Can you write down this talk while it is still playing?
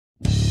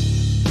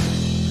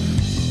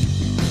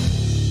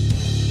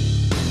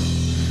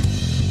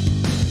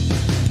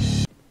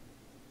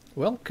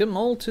Welcome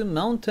all to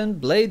Mount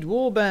and Blade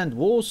Warband,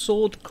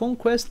 Warsword,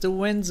 Conquest, the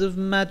Winds of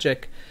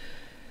Magic.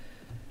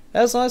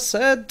 As I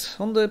said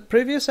on the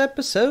previous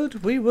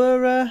episode, we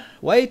were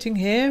waiting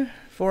here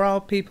for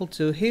our people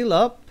to heal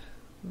up.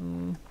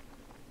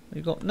 We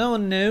got no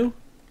one new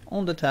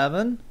on the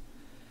tavern.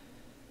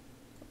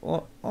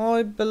 What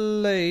I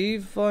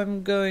believe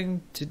I'm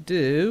going to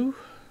do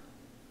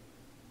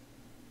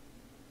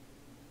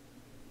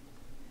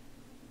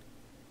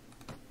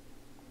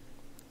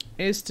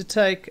is to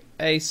take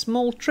a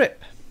small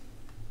trip.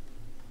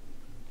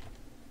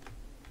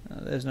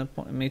 There's no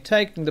point in me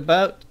taking the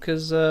boat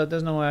because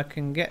there's no way I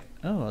can get...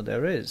 Oh,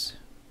 there is.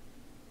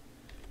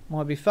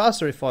 Might be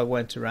faster if I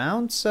went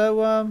around,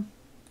 so...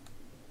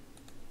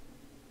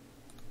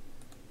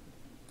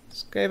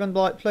 Skaven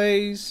Blight,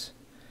 please.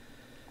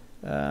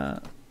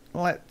 Let's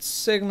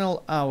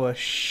signal our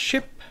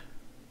ship.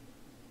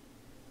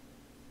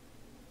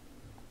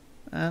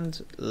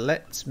 And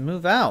let's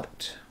move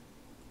out.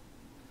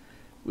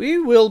 We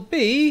will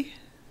be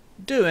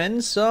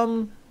doing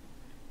some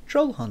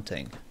troll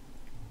hunting.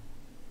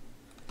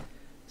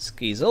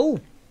 Skeezel,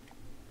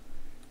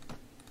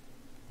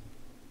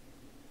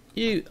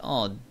 you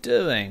are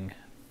doing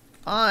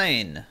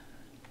fine.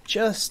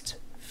 Just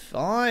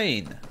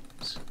fine.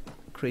 Let's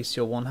increase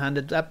your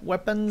one-handed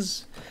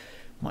weapons.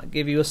 Might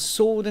give you a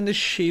sword and a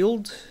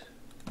shield.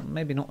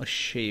 Maybe not a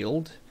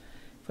shield.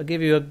 If I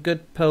give you a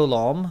good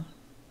polearm,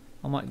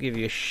 I might give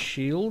you a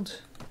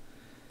shield.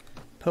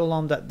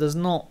 Polearm that does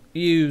not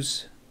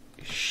use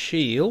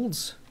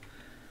shields.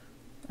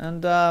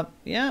 And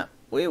yeah,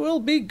 we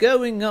will be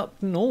going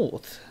up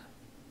north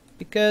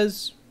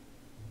because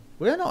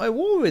we're not at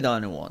war with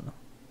anyone.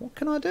 What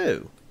can I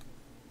do?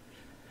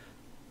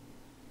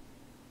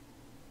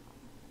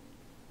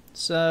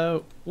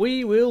 So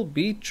we will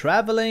be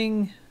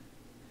traveling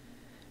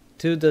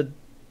to the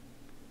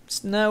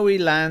snowy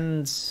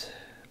lands,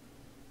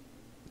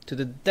 to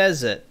the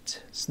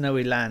desert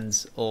snowy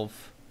lands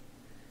of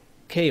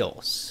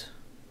Chaos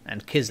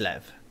and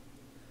Kislev.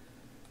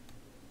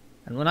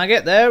 And when I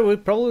get there, we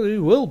probably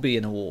will be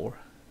in a war.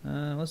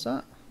 What's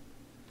that?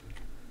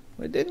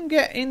 We didn't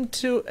get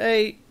into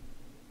a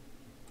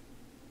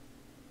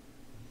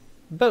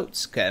boat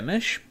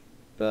skirmish,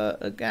 but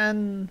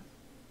again,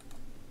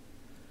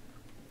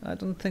 I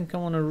don't think I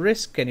want to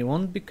risk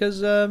anyone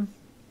because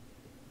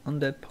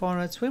undead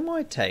pirates, we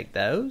might take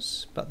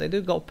those, but they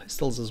do got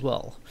pistols as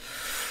well.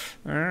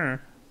 Yeah.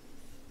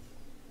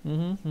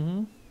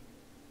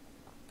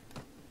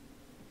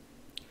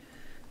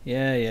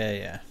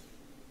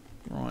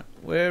 Right,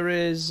 where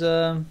is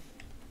it's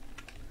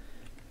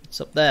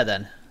up there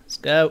then. Let's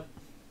go.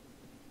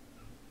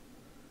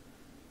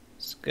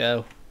 Let's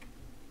go.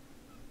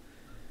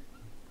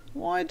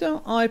 Why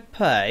don't I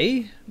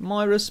pay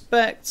my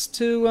respects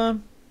to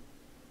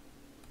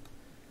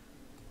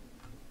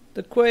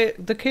the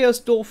Chaos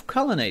Dwarf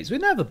colonies?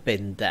 We've never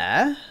been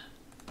there.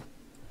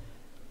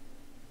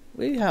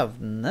 We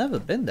have never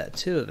been there.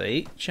 2 of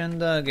each,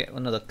 and get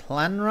another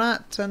clan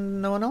rat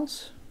and no one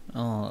else.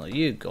 Oh,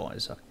 you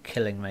guys are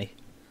killing me.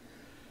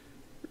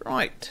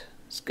 Right,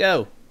 let's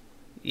go.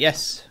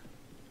 Yes.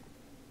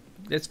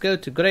 Let's go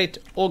to Great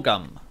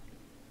Ogam.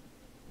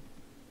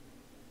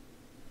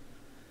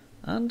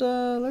 And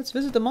let's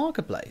visit the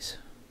marketplace.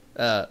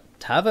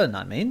 Tavern,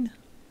 I mean.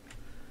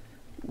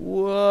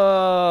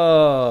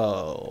 Whoa.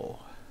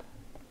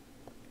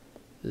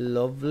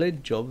 Lovely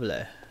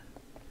jubbly.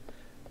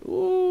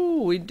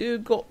 Ooh, we do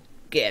got...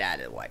 Get out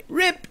of the way.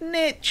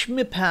 Ripnitch,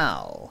 me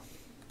pal.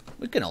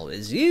 We can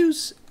always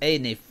use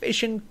an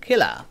efficient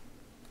killer.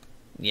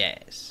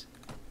 Yes.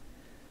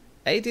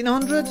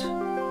 1800?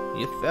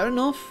 You're fair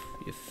enough.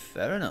 You're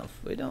fair enough.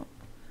 We don't...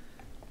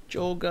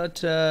 Joe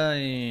got...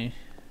 You,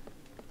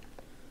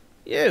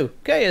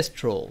 Chaos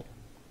Troll.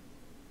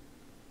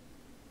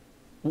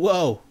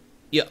 Whoa,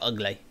 you're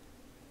ugly.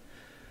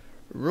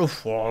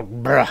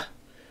 Roofwog, bruh.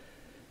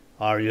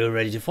 Are you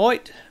ready to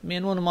fight? Me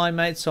and one of my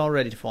mates are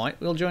ready to fight.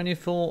 We'll join you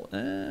for...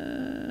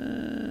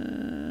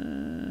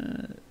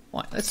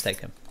 Right, let's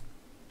take him.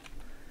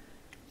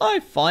 I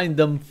find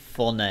them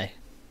funny.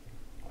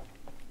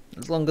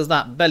 As long as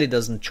that belly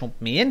doesn't chomp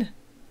me in.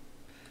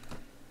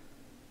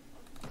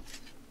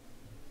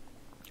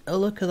 Oh,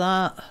 look at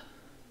that.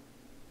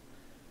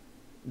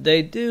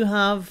 They do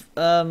have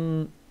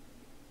themed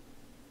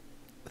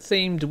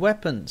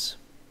weapons.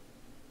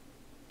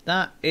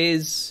 That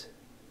is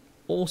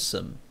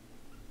awesome.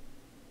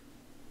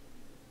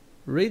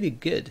 Really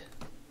good.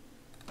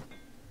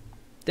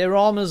 Their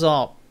armors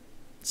are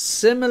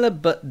similar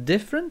but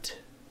different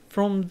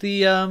from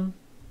the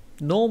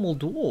normal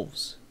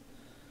dwarves.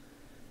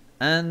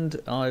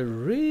 And I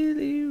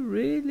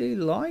really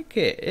like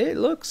it. It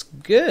looks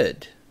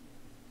good.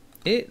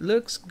 It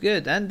looks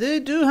good. And they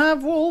do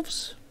have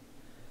wolves.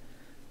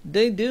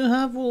 They do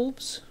have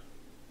wolves.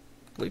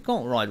 We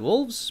can't ride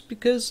wolves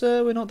because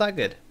we're not that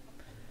good.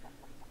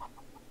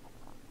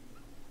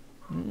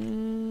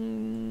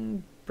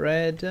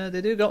 Bread.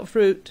 They do got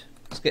fruit.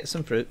 Let's get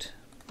some fruit.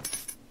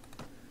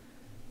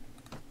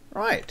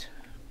 Right.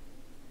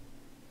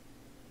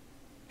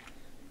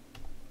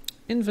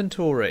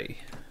 Inventory.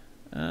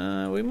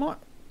 We might.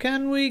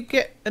 Can we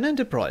get an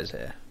enterprise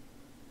here?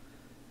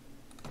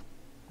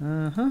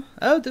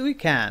 Oh, we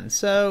can.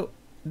 So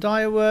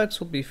dye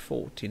works will be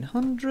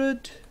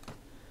 1400.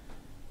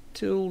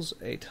 Tools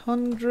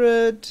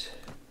 800.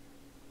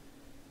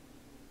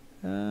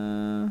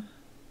 Oil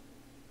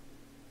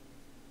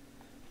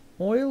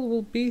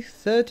will be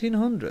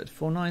 1300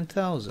 for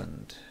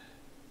 9000.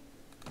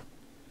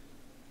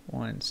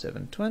 Wine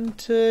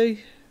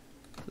 720.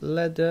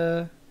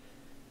 Leather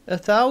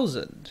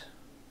 1000.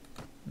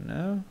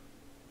 No.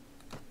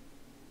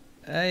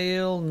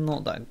 Ale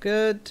not that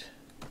good.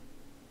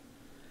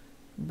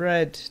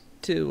 Bread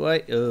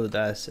 2 oh,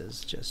 this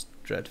is just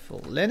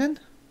dreadful. Linen?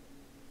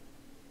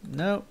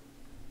 No.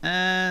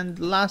 And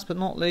last but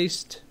not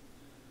least,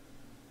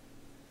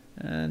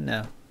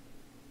 no.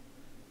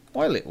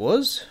 Oil it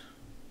was.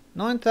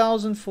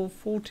 9000 for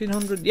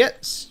 1400.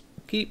 Yes.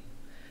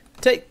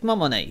 Take my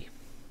money.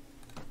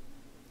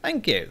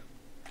 Thank you.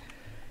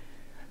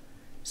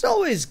 It's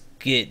always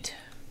good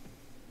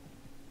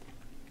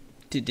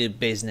to do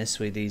business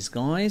with these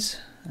guys.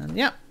 And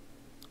yeah,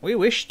 we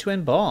wish to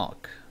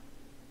embark.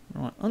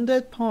 Right,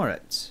 undead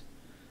pirates.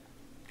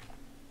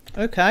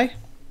 Okay.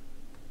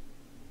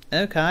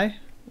 Okay.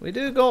 We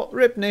do got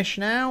Ripnish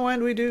now,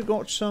 and we do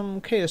got some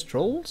Chaos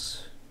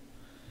Trolls.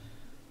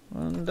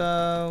 And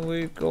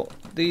we've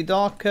got the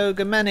Dark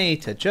Ogre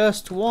Man-Eater,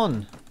 just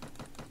one.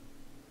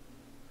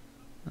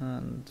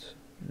 And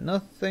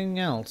nothing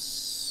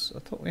else. I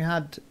thought we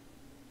had...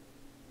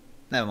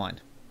 Never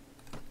mind.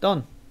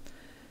 Done.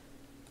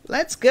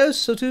 Let's go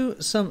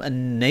to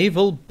some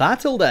naval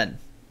battle then.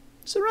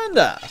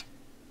 Surrender,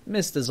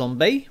 Mr.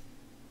 Zombie.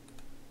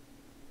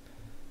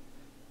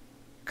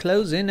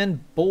 Close in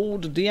and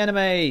board the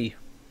enemy.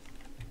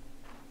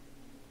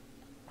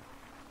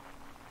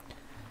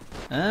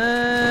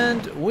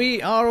 And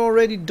we are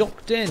already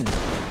docked in.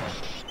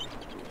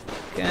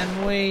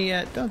 Can we...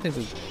 don't think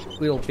we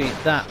will be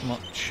that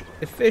much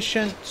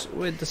efficient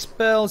with the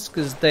spells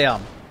because they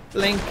are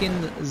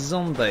blinking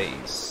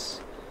zombies.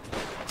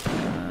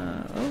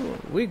 Oh,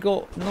 we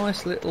got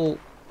nice little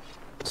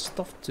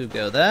stuff to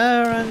go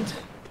there, and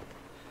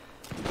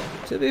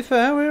to be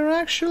fair, we're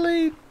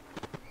actually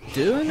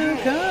doing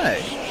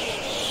okay.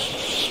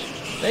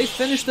 They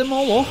finished them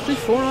all off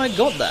before I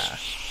got there.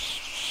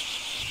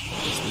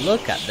 Just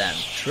look at them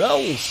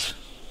trolls.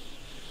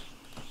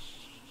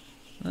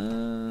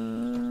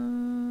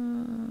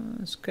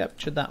 Let's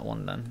capture that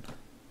one then.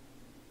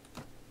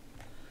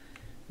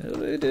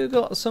 We do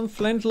got some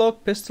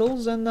flintlock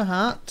pistols and the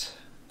hat,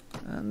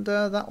 and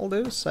that'll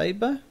do.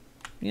 Saber,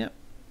 yep,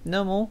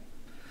 no more.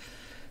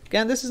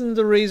 Again, this isn't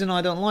the reason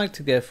I don't like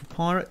to go for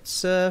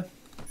pirates. Their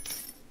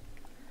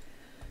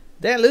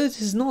loot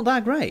is not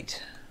that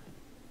great.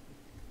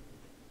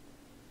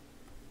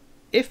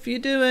 If you're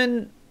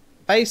doing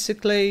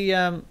basically,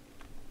 let's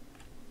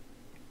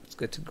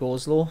go to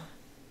Gore's Law.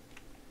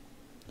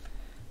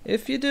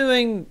 If you're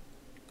doing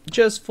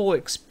just for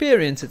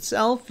experience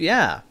itself,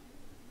 yeah.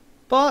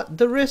 But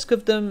the risk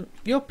of them,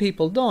 your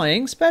people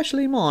dying,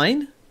 especially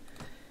mine,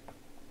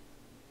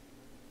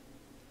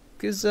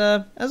 because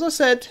as I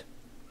said,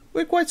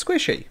 we're quite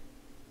squishy.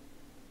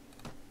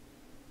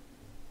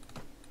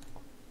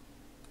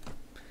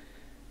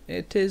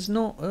 It is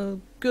not a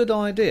good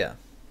idea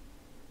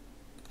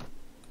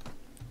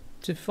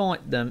to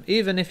fight them,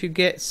 even if you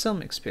get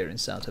some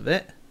experience out of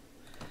it.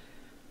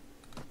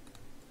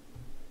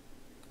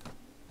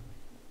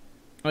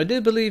 I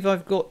do believe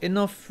I've got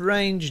enough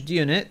ranged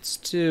units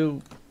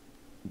to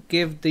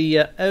give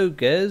the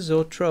ogres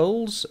or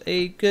trolls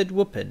a good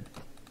whooping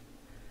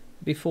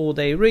before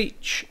they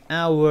reach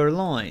our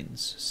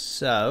lines.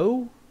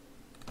 So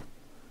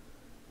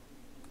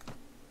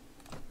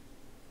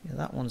yeah,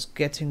 that one's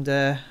getting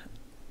there.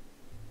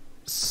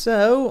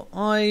 So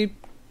I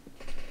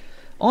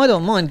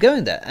don't mind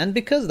going there, and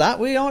because of that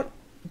we are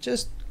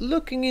just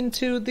looking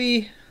into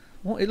the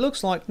what it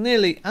looks like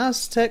nearly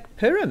Aztec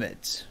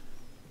pyramids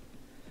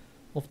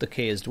of the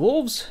Chaos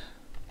Dwarves.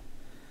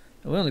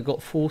 We only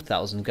got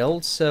 4,000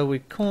 gold, so we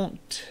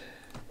can't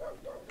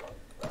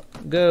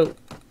go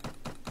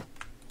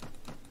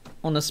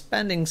on a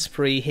spending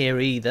spree here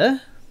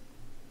either.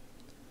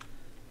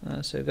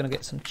 So we're going to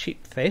get some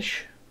cheap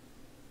fish.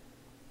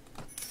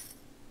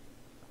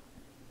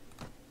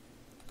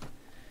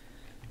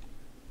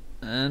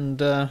 And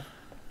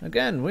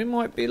again, we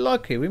might be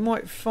lucky. We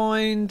might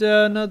find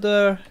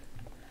another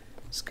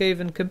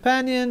Skaven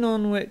companion,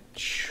 on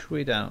which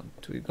we don't.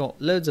 We've got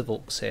loads of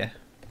orcs here.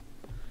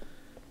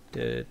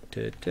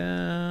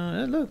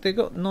 Look, they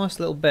got nice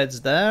little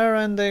beds there,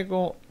 and they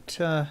got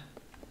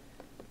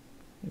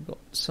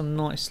some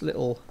nice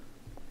little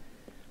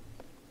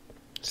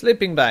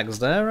sleeping bags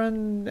there,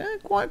 and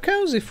quite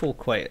cozy for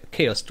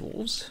Chaos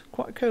Dwarves.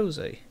 Quite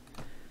cozy.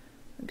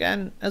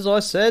 Again, as I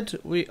said,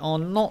 we are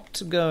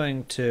not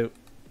going to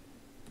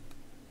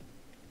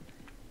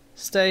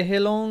stay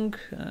here long.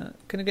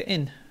 Can I get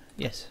in?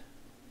 Yes.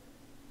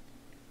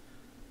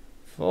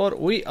 For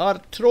we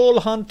are troll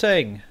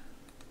hunting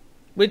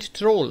with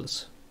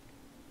trolls.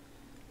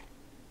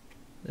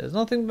 There's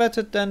nothing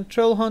better than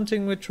troll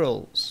hunting with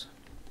trolls.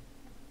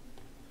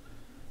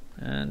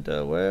 And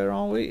where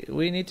are we?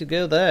 We need to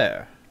go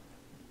there.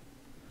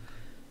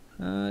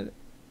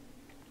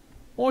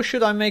 Or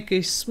should I make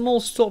a small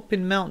stop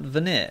in Mount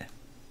Ratnyr?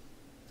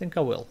 I think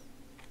I will.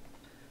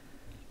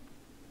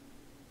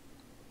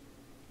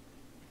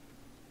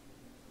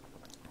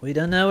 We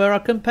don't know where our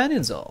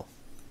companions are.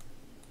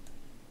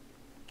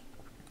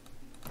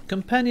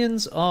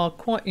 Companions are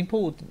quite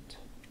important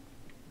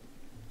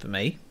for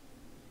me.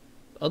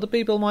 Other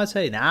people might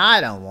say, nah,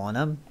 I don't want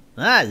them.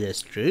 Ah,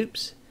 just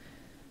troops.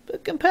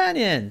 But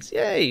companions,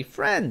 yay,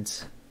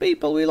 friends,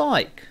 people we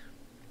like.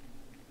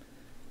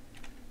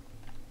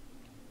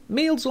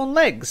 Meals on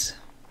legs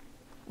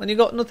when you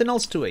got nothing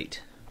else to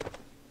eat.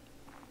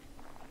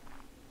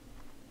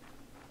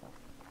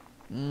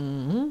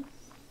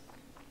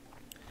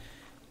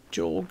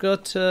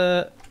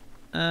 Jawgutter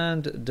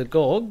and the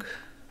Gog.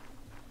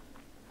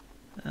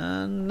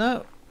 And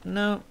no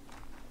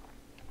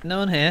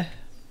one here.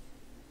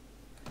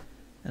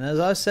 And as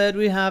I said,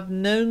 we have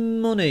no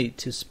money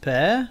to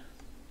spare.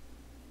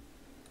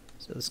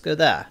 So let's go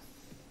there.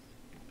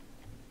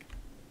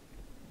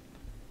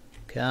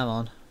 Come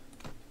on.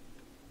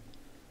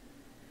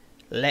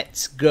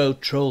 Let's go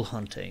troll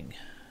hunting.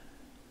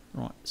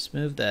 Right, let's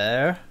move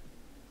there.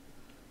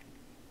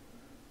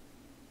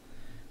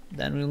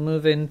 Then we'll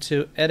move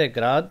into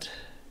Eregrad.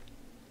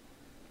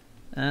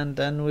 And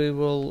then we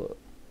will...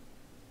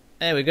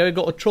 There we go, we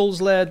got a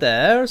troll's lair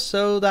there.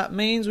 So that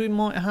means we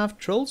might have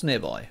trolls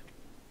nearby.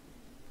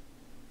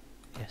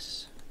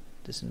 Yes.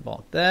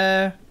 Disembark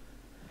there.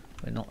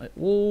 We're not at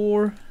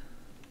war.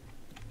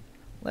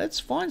 Let's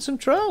find some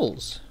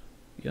trolls.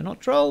 You're not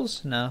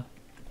trolls? No.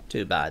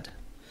 Too bad.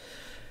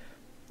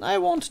 I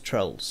want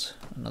trolls.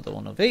 Another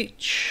one of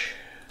each.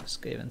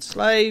 Skaven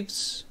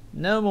slaves.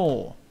 No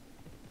more.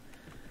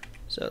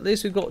 So at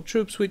least we've got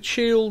troops with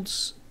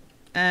shields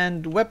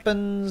and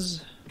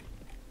weapons.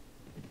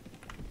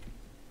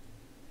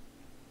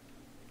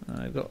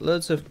 I've got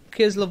loads of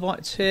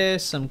Kislevites here,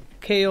 some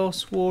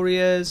Chaos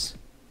Warriors.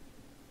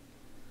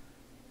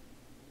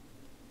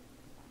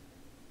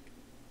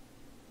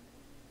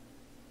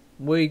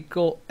 We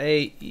got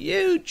a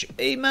huge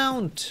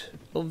amount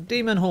of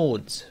demon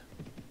hordes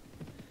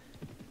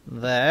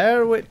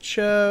there, which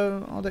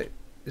are they?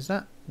 Is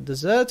that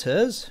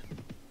deserters?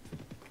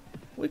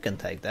 We can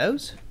take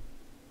those.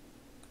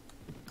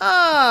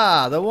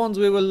 Ah, the ones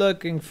we were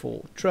looking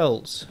for,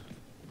 trolls.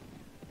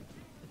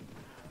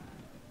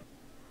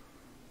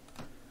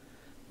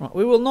 Right,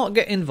 we will not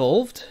get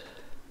involved.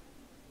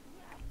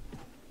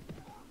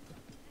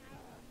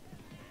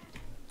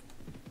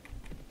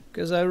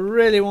 Because I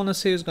really want to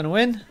see who's going to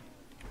win.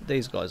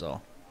 These guys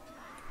are.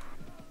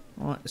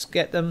 Alright, let's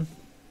get them.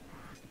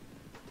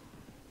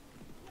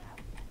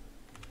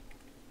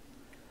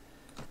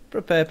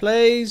 Prepare,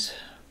 please.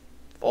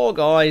 4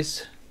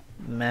 guys.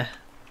 Meh.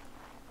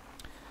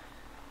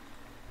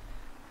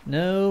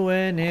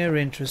 Nowhere near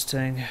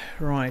interesting.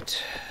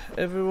 Right.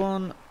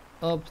 Everyone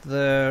up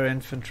there.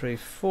 Infantry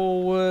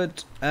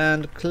forward.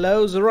 And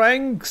close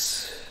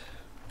ranks.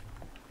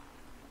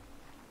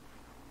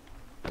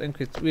 I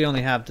think we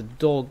only have the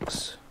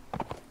dogs.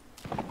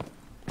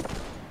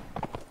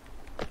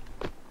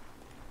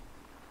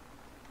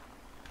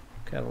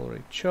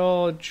 Cavalry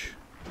charge.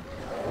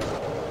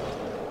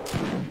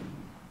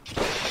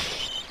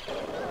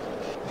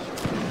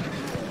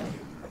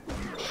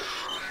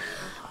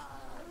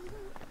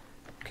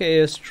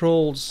 Chaos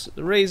Trolls.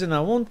 The reason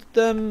I want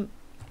them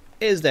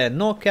is their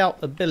knockout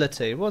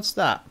ability. What's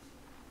that?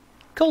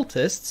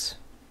 Cultists?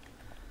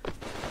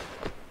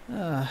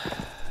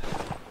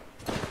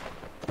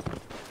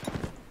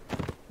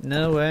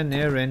 Nowhere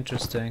near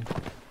interesting.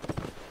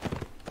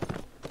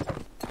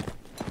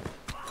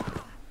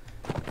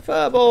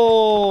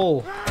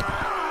 Furball!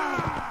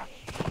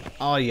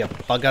 Oh, you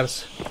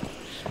buggers.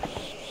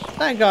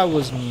 That guy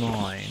was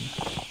mine.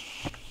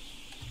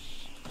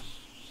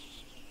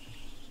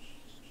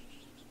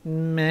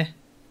 Meh.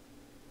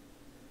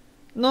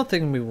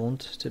 Nothing we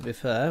want, to be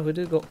fair. We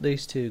do got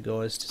these 2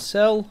 guys to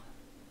sell.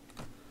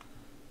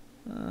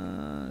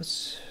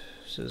 This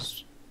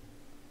is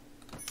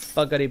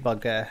buggery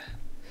bugger.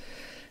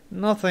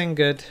 Nothing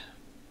good.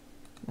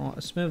 Right,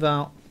 let's move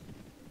out.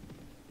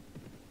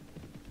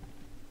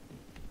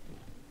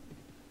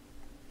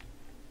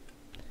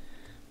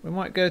 We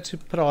might go to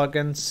Prague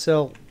and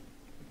sell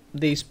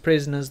these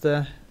prisoners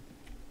there.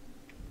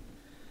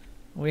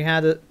 We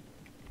had a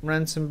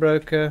ransom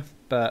broker,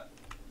 but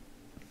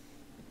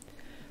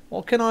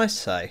what can I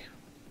say?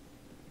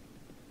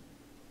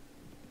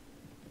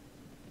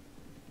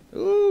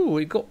 Ooh,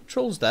 we got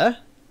trolls there.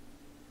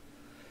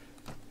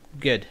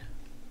 Good.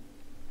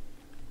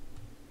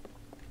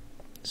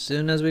 As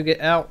soon as we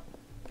get out,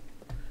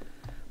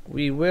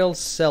 we will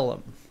sell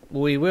them.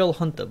 We will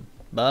hunt them.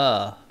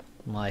 Bah,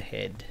 my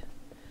head.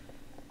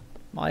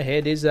 My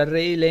head is a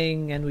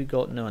reeling, and we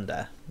got no one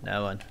there.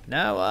 No one.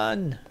 No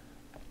one.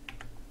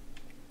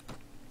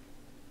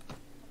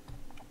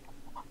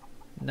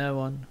 No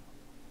one.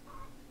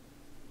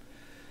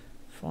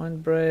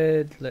 Find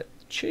bread.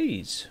 Let's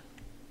cheese.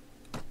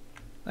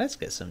 Let's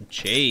get some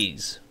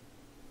cheese.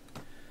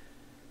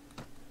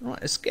 Right,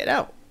 let's get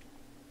out.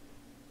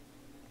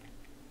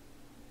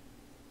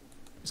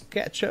 Let's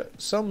catch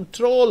some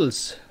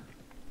trolls.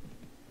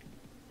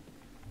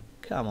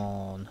 Come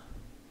on.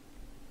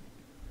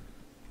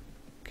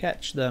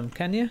 Catch them,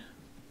 can you?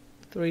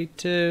 3,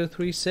 2,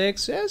 3,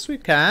 6. Yes, we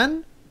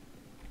can.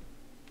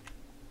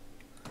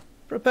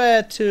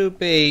 Prepare to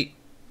be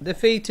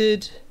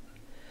defeated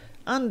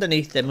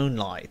underneath the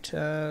moonlight.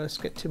 Let's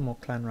get 2 more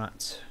clan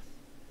rats.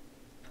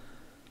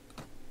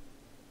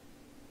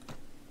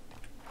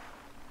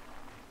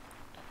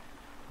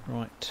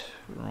 Right.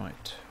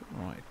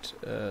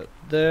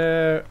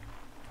 There.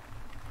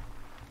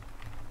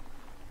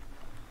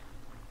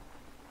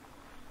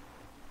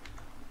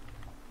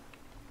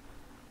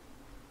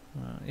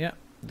 Yeah,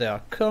 they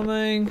are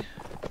coming.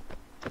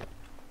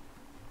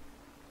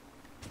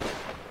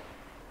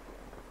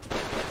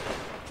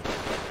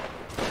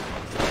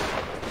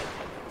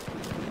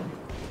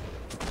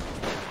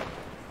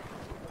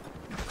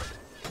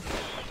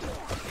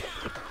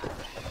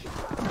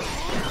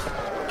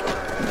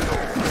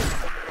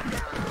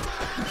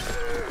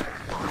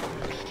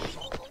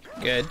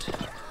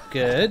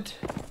 Good.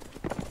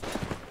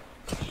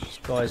 This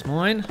guy's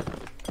mine.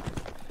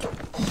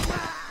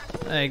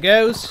 There he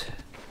goes.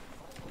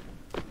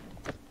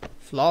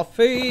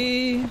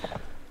 Fluffy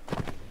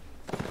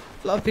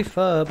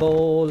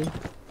furball.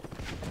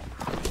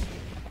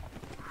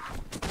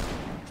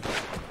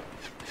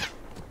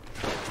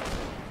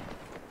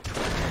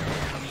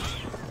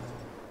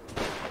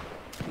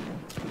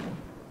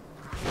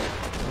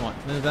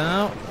 Right, move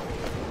out.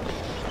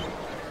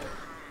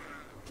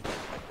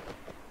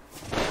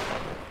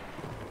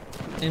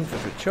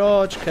 Infantry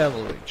charge,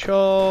 cavalry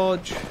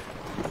charge.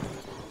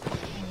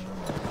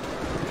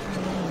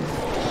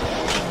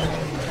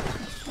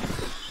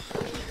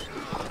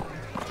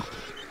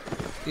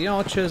 The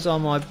archers are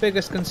my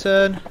biggest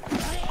concern.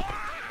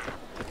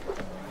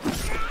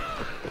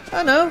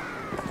 I know,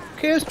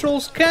 Chaos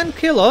Trolls can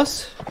kill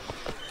us.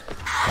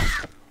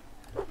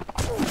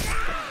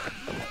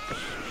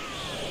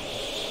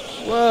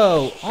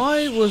 Whoa,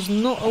 I was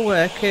not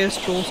aware Chaos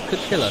Trolls could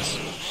kill us.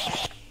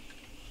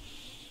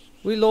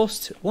 We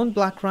lost 1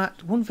 black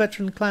rat, 1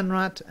 veteran clan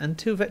rat, and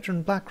 2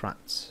 veteran black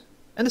rats.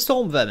 And a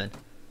storm vermin.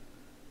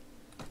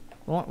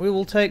 Right, we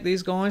will take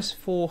these guys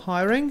for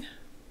hiring.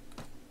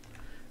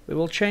 We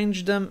will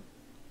change them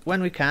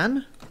when we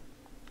can.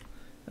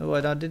 Oh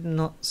wait, I did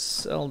not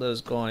sell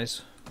those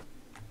guys.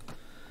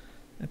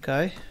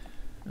 Okay.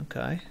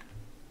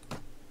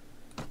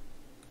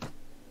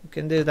 We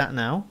can do that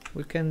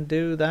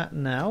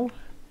now.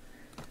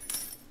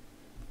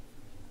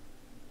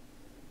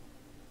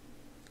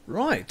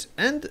 Right,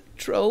 and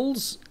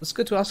trolls, let's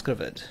go to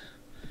Askravid.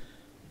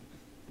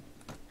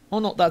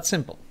 Are not that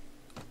simple.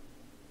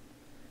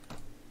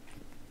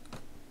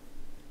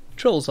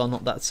 Trolls are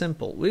not that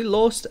simple. We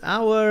lost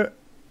our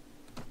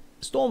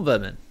storm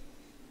vermin.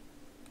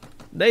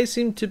 They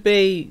seem to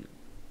be...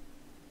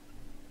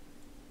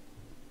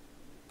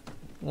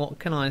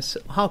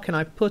 how can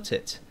I put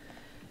it?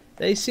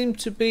 They seem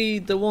to be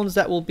the ones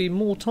that will be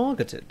more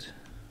targeted.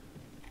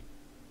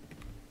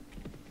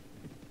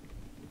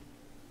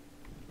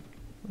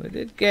 We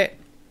did get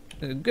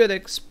a good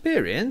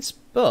experience,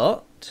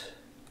 but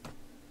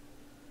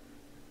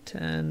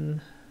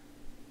 10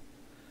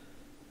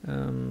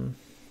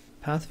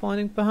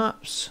 pathfinding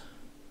perhaps.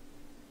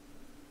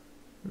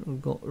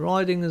 We've got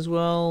riding as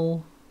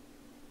well.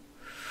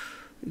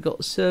 We've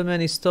got so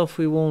many stuff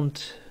we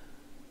want.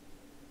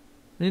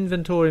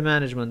 Inventory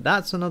management,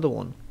 that's another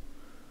one.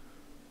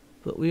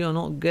 But we are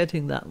not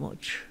getting that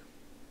much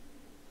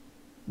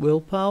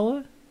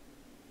willpower.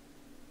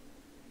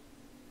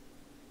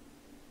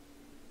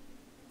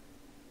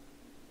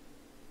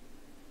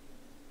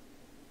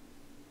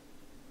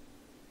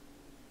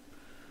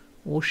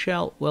 Or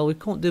shall... well, we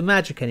can't do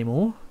magic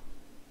anymore.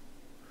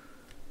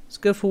 Let's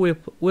go for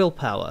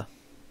willpower.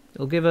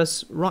 It'll give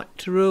us right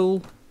to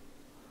rule.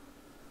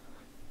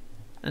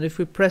 And if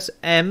we press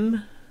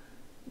M,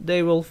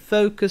 they will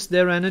focus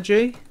their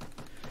energy.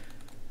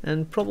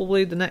 And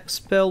probably the next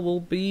spell will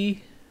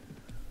be...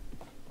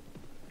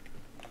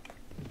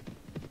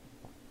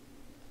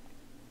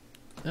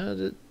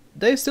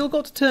 they still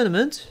got a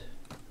tournament.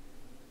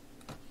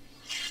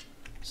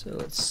 So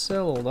let's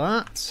sell all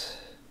that.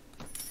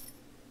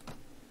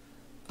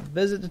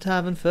 Visit the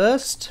tavern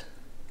first.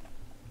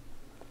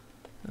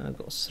 I've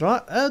got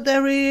Struck. Oh,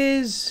 there he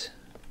is!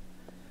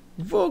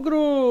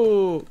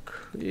 Vogruk!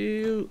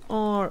 You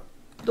are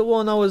the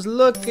one I was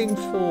looking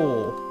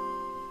for.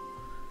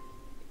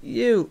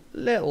 You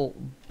little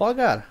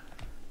bugger.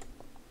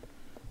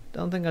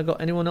 Don't think I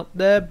got anyone up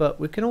there, but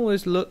we can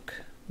always look.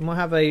 We might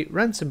have a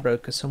ransom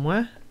broker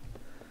somewhere.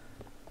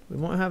 We've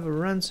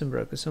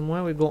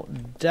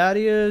got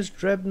Darius,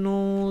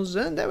 Drebnors,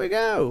 and there we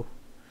go.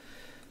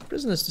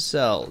 Prisoners to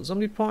sell.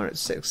 Zombie Pirate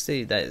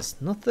 60. That is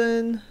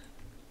nothing.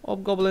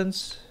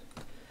 Hobgoblins.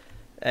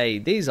 Hey,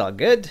 these are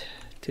good.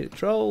 2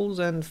 trolls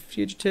and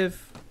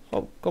fugitive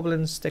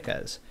hobgoblin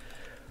stickers.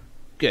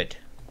 Good.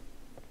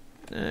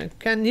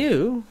 Can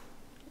you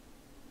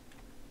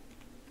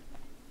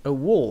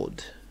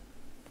award?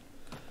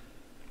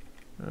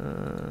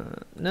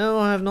 No,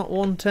 I have not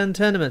won 10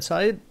 tournaments.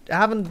 I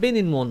haven't been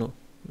in one.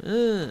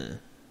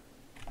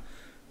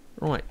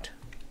 Right.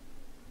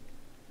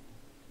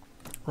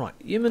 Right.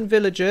 Human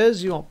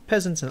villagers, you are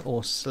peasant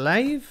or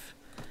slave.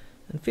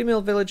 And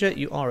female villager,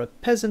 you are a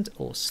peasant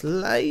or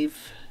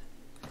slave.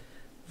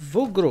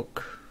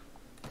 Vugruk.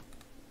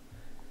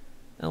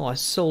 Oh, I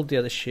sold the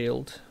other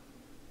shield.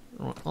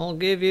 Right, I'll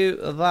give you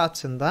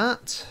that and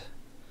that,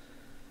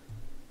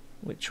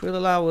 which will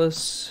allow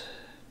us...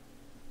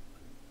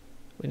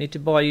 We need to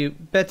buy you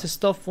better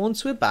stuff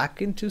once we're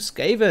back into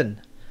Skaven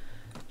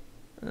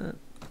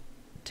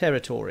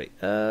territory.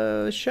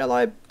 Shall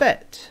I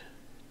bet?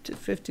 To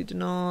 50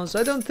 dinars.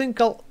 I don't think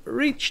I'll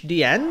reach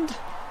the end.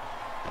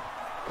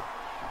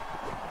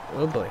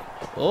 Oh boy.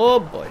 Oh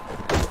boy.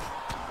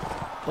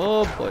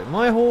 Oh boy.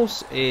 My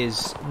horse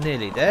is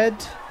nearly dead.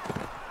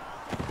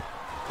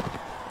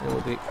 It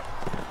will be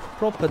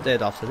proper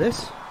dead after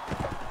this.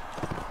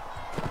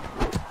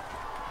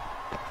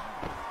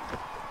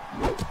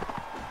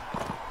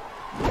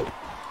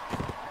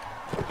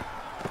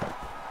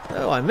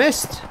 Oh, I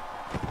missed.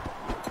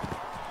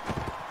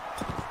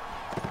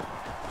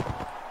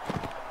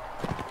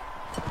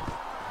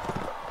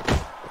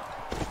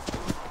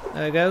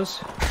 There it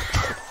goes.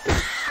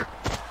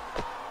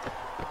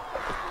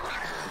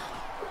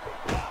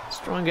 Let's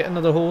try and get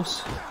another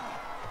horse.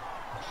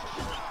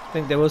 I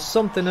think there was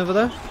something over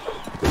there.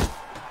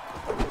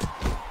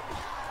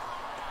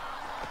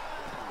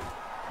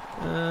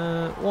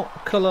 What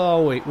colour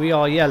are we? We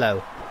are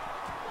yellow.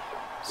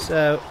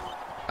 So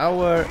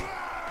our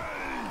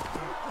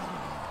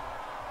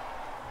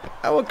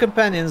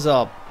companions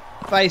are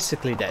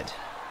basically dead.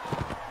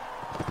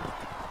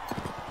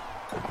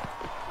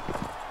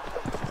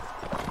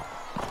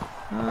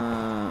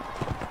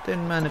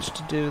 Didn't manage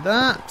to do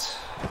that.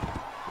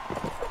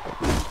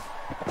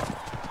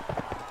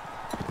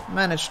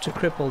 Managed to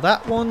cripple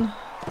that one.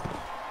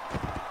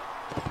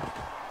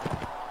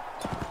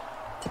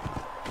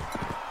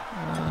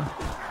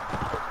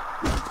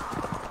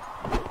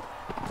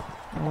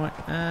 Right,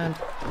 and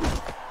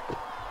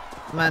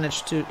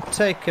managed to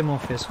take him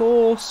off his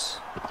horse.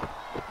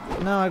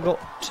 Now I got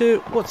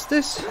two. What's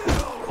this?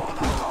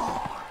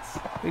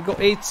 We got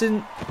a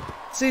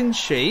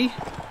Zinchi.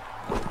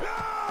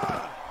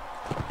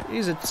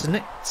 He's a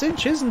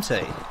Zinch, isn't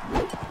he?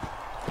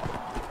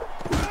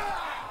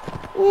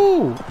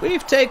 Ooh,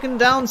 we've taken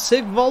down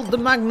Sigvald the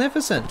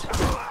Magnificent.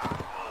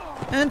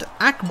 And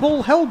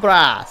Akbol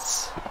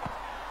Hellbrass.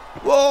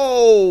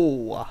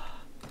 Whoa!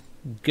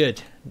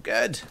 Good,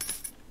 good.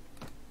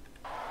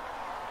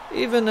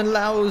 Even a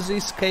lousy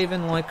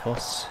Skaven like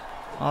us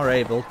are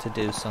able to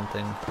do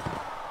something.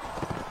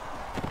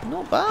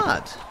 Not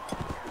bad.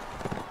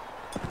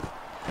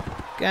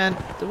 Again,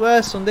 the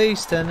worst on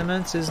these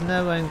tournaments is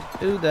knowing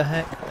who the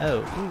heck...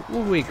 Oh,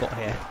 who we got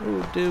here?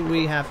 Who do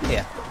we have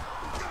here?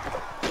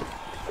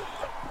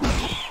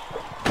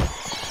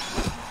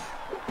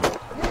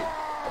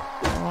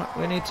 Alright,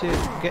 we need to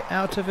get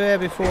out of here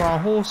before our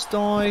horse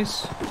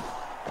dies.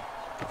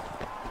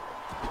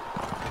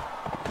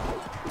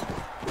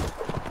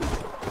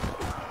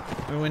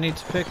 And we need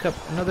to pick up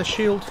another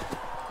shield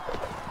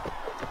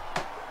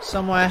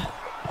somewhere.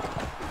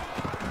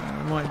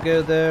 I might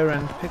go there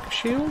and pick a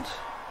shield.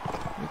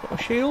 We got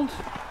a shield,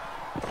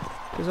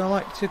 because I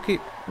like to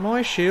keep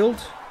my shield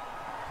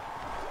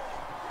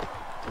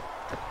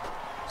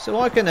so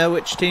I can know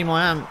which team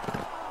I am.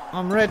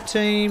 I'm red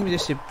team,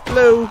 this is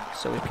blue,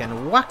 so we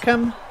can whack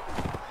them.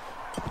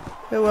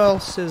 Who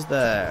else is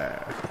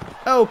there?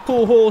 Oh,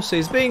 poor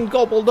horses being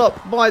gobbled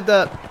up by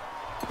the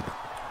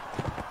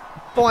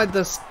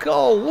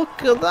skull.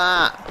 Look at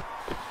that.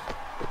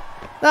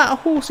 That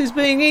horse is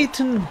being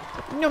eaten.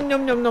 Nom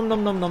nom nom nom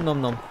nom nom nom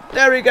nom nom.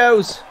 There he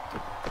goes.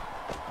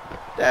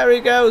 There he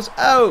goes.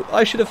 Oh,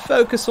 I should have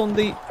focused on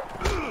the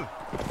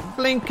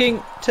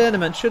blinking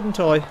tournament, shouldn't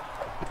I?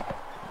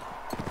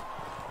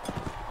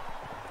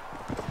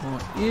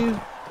 Right, you.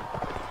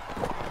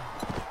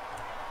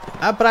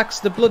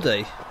 Abrax the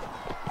Bloody.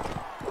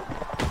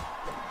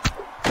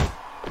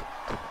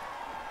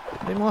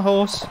 Leave my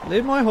horse.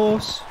 Leave my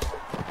horse.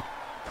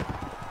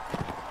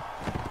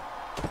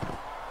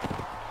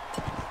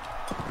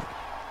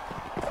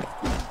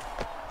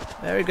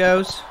 There he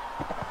goes.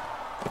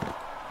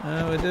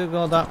 We do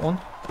got that one.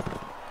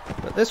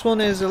 But this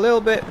one is a little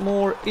bit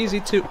more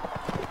easy to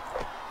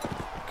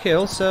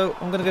kill, so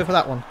I'm going to go for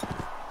that one.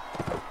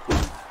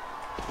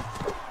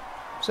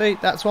 See,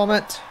 that's what I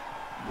meant.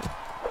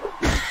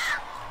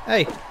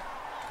 Hey.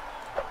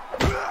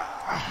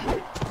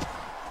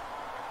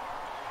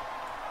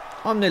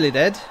 I'm nearly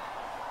dead.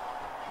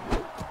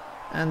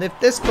 And if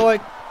this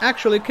guy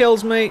actually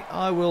kills me,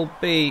 I will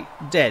be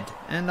dead.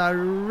 And I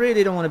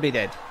really don't want to be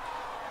dead.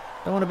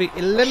 I want to be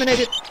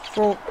eliminated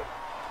for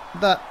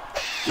that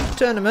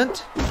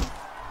tournament.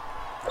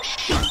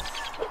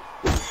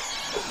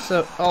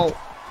 So I'll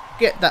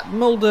get that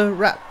Mulder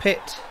rat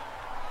pit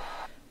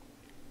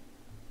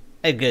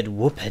a good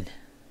whooping.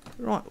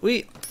 Right,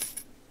 we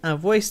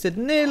have wasted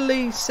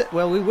nearly...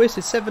 well, we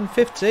wasted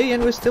 750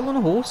 and we're still on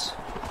a horse.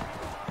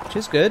 Which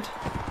is good.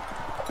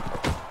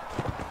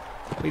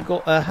 We've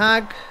got a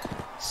hag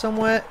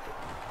somewhere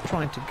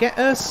trying to get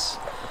us.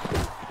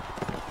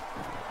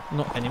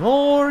 Not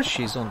anymore.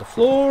 She's on the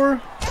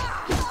floor.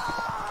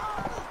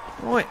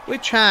 Right,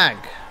 which hag?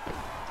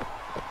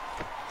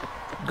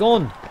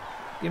 Gone.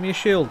 Give me a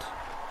shield.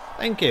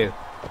 Thank you.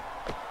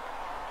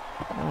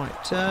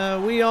 Right,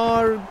 we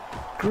are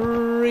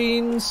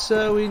green,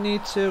 so we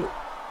need to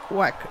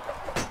whack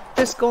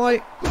this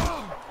guy.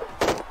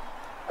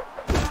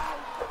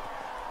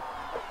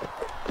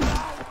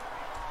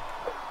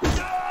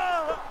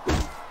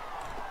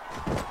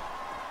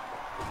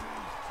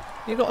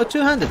 You got a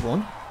two-handed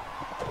one?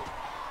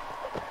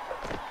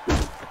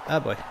 Oh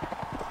boy.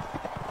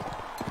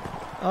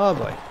 Oh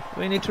boy.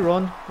 We need to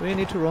run. We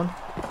need to run.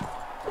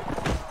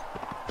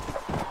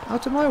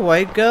 Out of my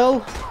way,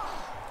 girl.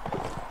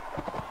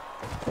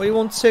 Or you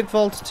want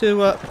Sigvald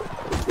to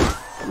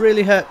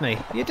really hurt me?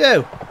 You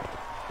do.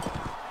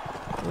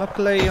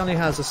 Luckily he only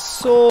has a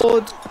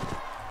sword.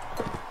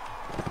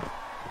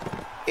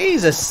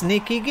 He's a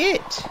sneaky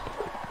git.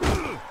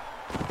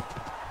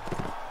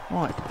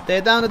 Right,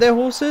 they're down to their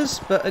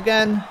horses, but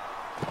again,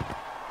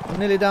 I'm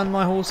nearly down to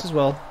my horse as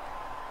well.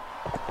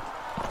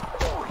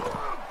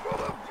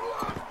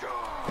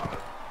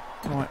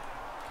 Right.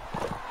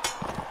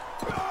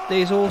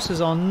 These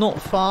horses are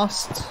not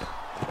fast.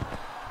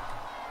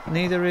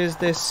 Neither is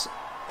this.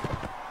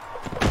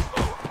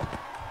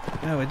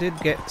 Oh, we did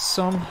get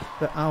some,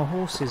 but our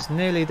horse is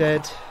nearly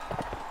dead.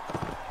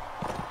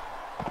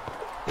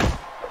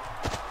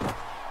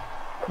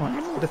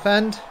 Right,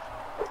 defend.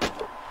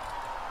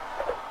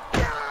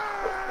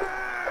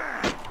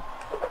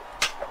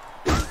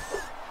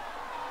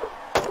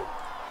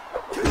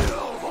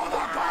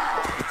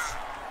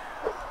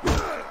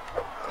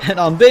 And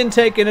I'm being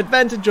taking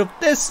advantage of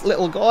this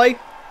little guy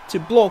to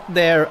block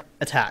their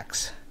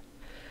attacks.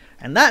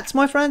 And that,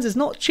 my friends, is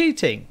not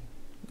cheating.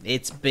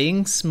 It's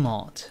being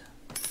smart.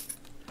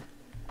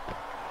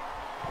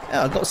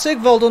 Yeah, I've got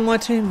Sigvald on my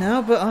team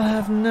now, but I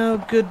have no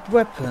good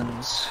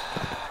weapons.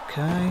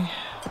 Okay.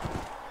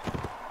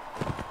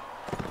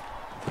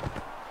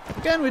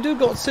 Again, we do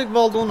got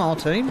Sigvald on our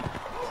team.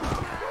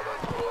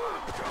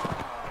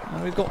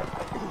 And we've got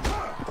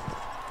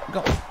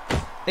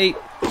a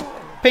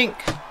pink.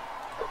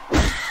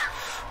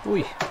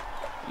 Ui,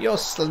 you're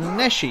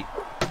slashy.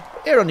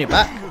 Here on your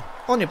back.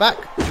 On your back.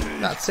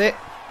 That's it.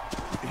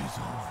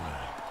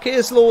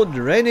 Case Lord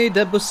René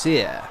de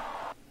Bossier.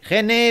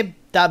 René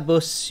de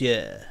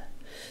Bossier.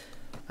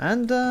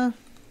 And, I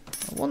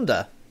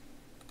wonder.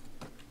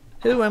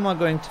 Who am I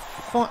going to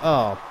fight?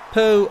 Oh,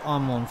 Poe,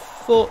 I'm on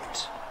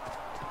foot.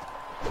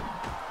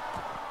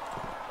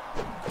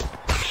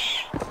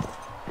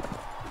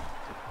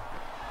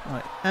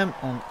 I am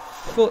on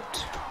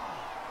foot.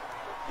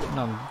 And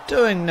I'm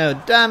doing no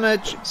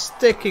damage.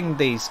 Sticking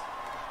these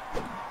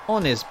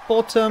on his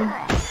bottom.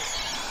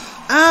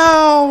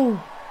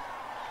 Ow!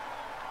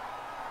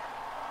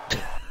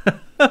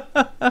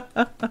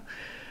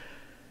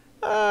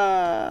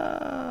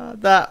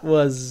 That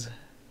was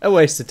a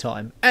waste of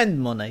time and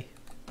money.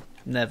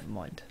 Never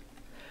mind.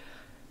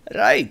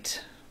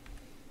 Right.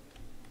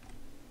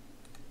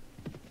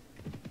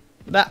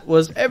 That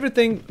was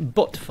everything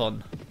but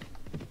fun.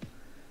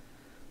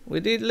 We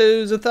did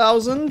lose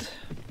 1,000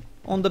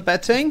 on the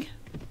betting.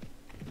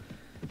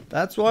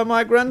 That's why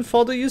my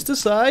grandfather used to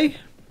say,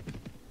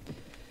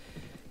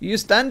 you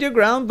stand your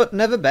ground but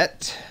never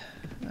bet.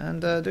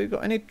 And do you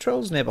got any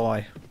trolls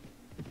nearby?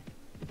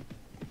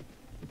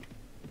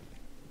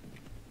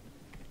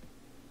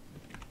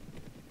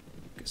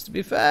 Guess to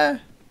be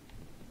fair,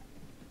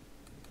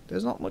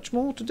 there's not much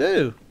more to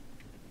do.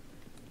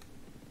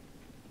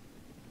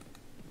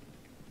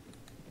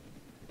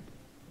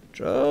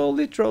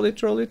 Trolley, trolley,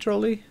 trolley,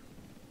 trolley.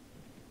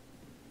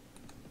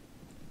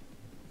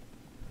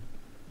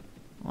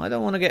 I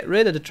don't want to get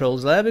rid of the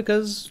trolls there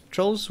because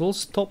trolls will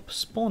stop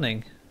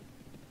spawning.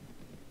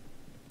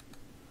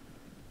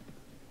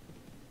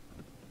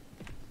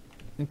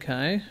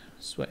 Okay,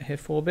 let's wait here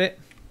for a bit.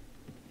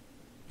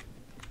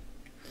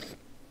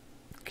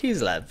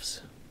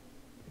 Kislevs.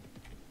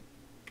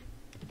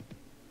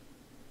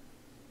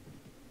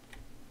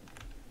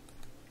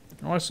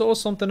 Oh, I saw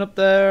something up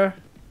there.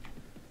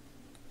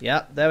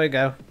 Yeah, there we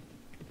go.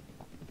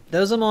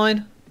 Those are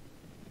mine.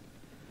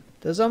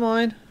 Those are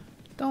mine.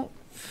 Don't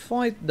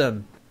fight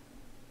them.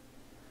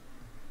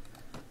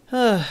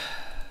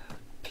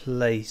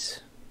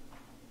 Please.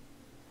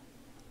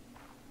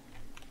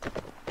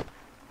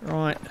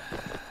 Right.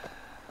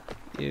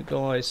 You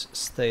guys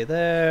stay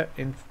there.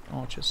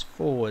 Archers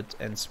forward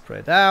and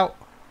spread out.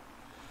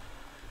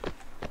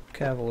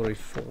 Cavalry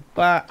fall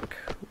back.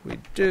 We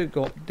do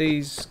got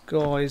these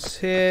guys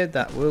here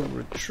that will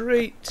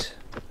retreat.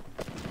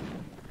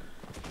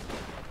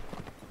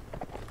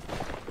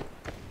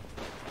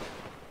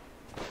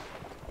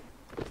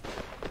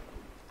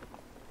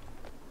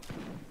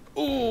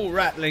 Ooh,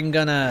 rattling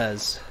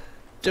gunners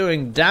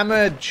doing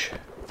damage.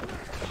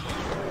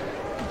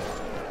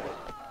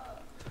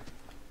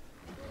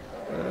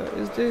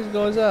 these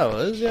guys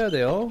ours? Yeah,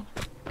 they are.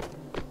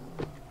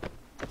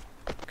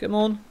 Come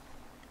on.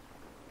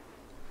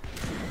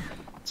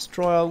 Let's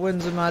try our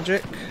winds of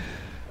magic.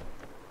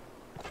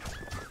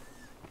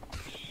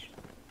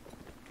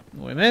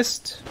 We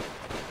missed.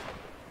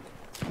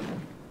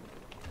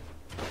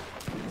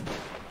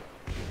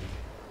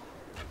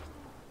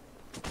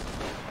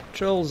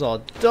 Trolls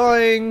are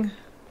dying.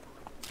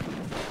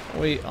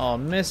 We are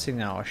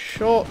missing our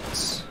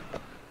shots.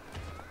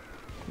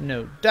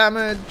 No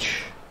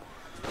damage.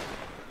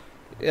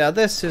 Yeah,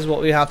 this is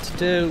what we have to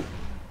do.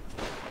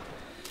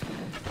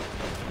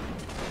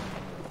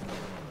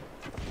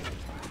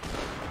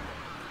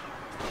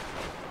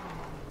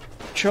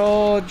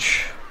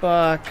 Charge,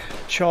 back,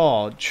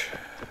 charge.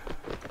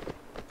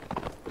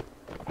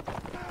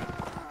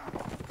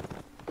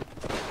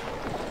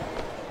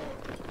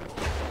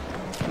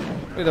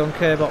 We don't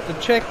care about the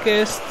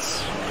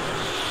checklists.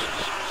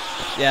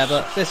 Yeah,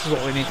 but this is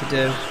what we need to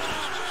do.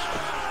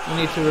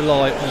 We need to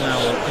rely on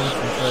our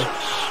infantry,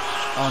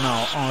 on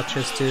our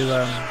archers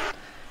to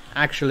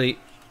actually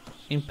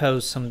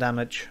impose some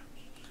damage.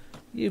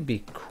 You be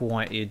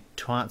quiet, you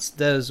twats.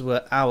 Those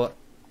were our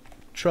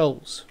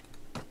trolls.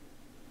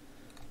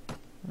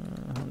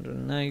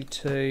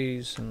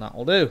 180s, and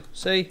that'll do.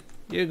 See,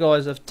 you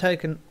guys have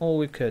taken all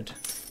we could.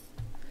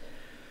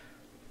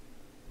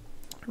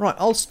 Right,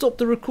 I'll stop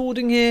the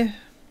recording here.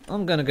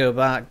 I'm gonna go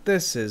back.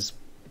 This is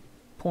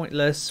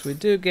pointless. We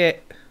do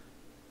get,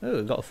 oh,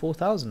 we got a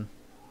 4,000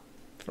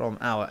 from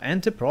our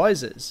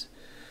enterprises,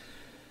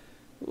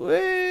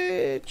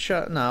 which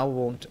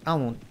no, I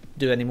won't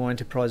do any more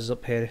enterprises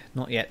up here,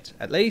 not yet.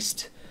 At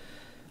least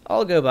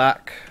I'll go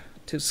back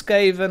to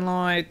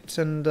Skavenlight,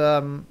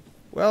 and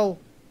well,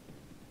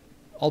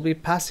 I'll be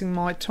passing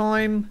my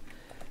time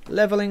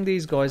leveling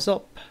these guys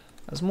up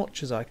as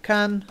much as I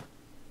can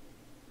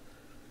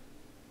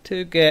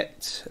to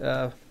get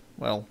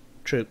well,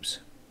 troops.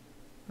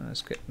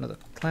 Let's get another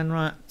clan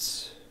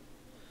rat.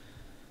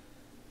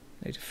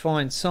 Need to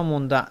find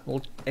someone that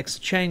will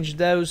exchange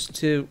those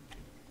to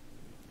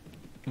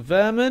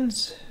vermin.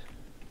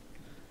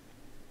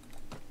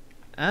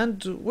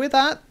 And with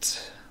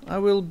that, I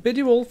will bid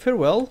you all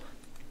farewell.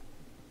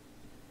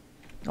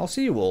 I'll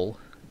see you all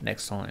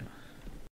next time.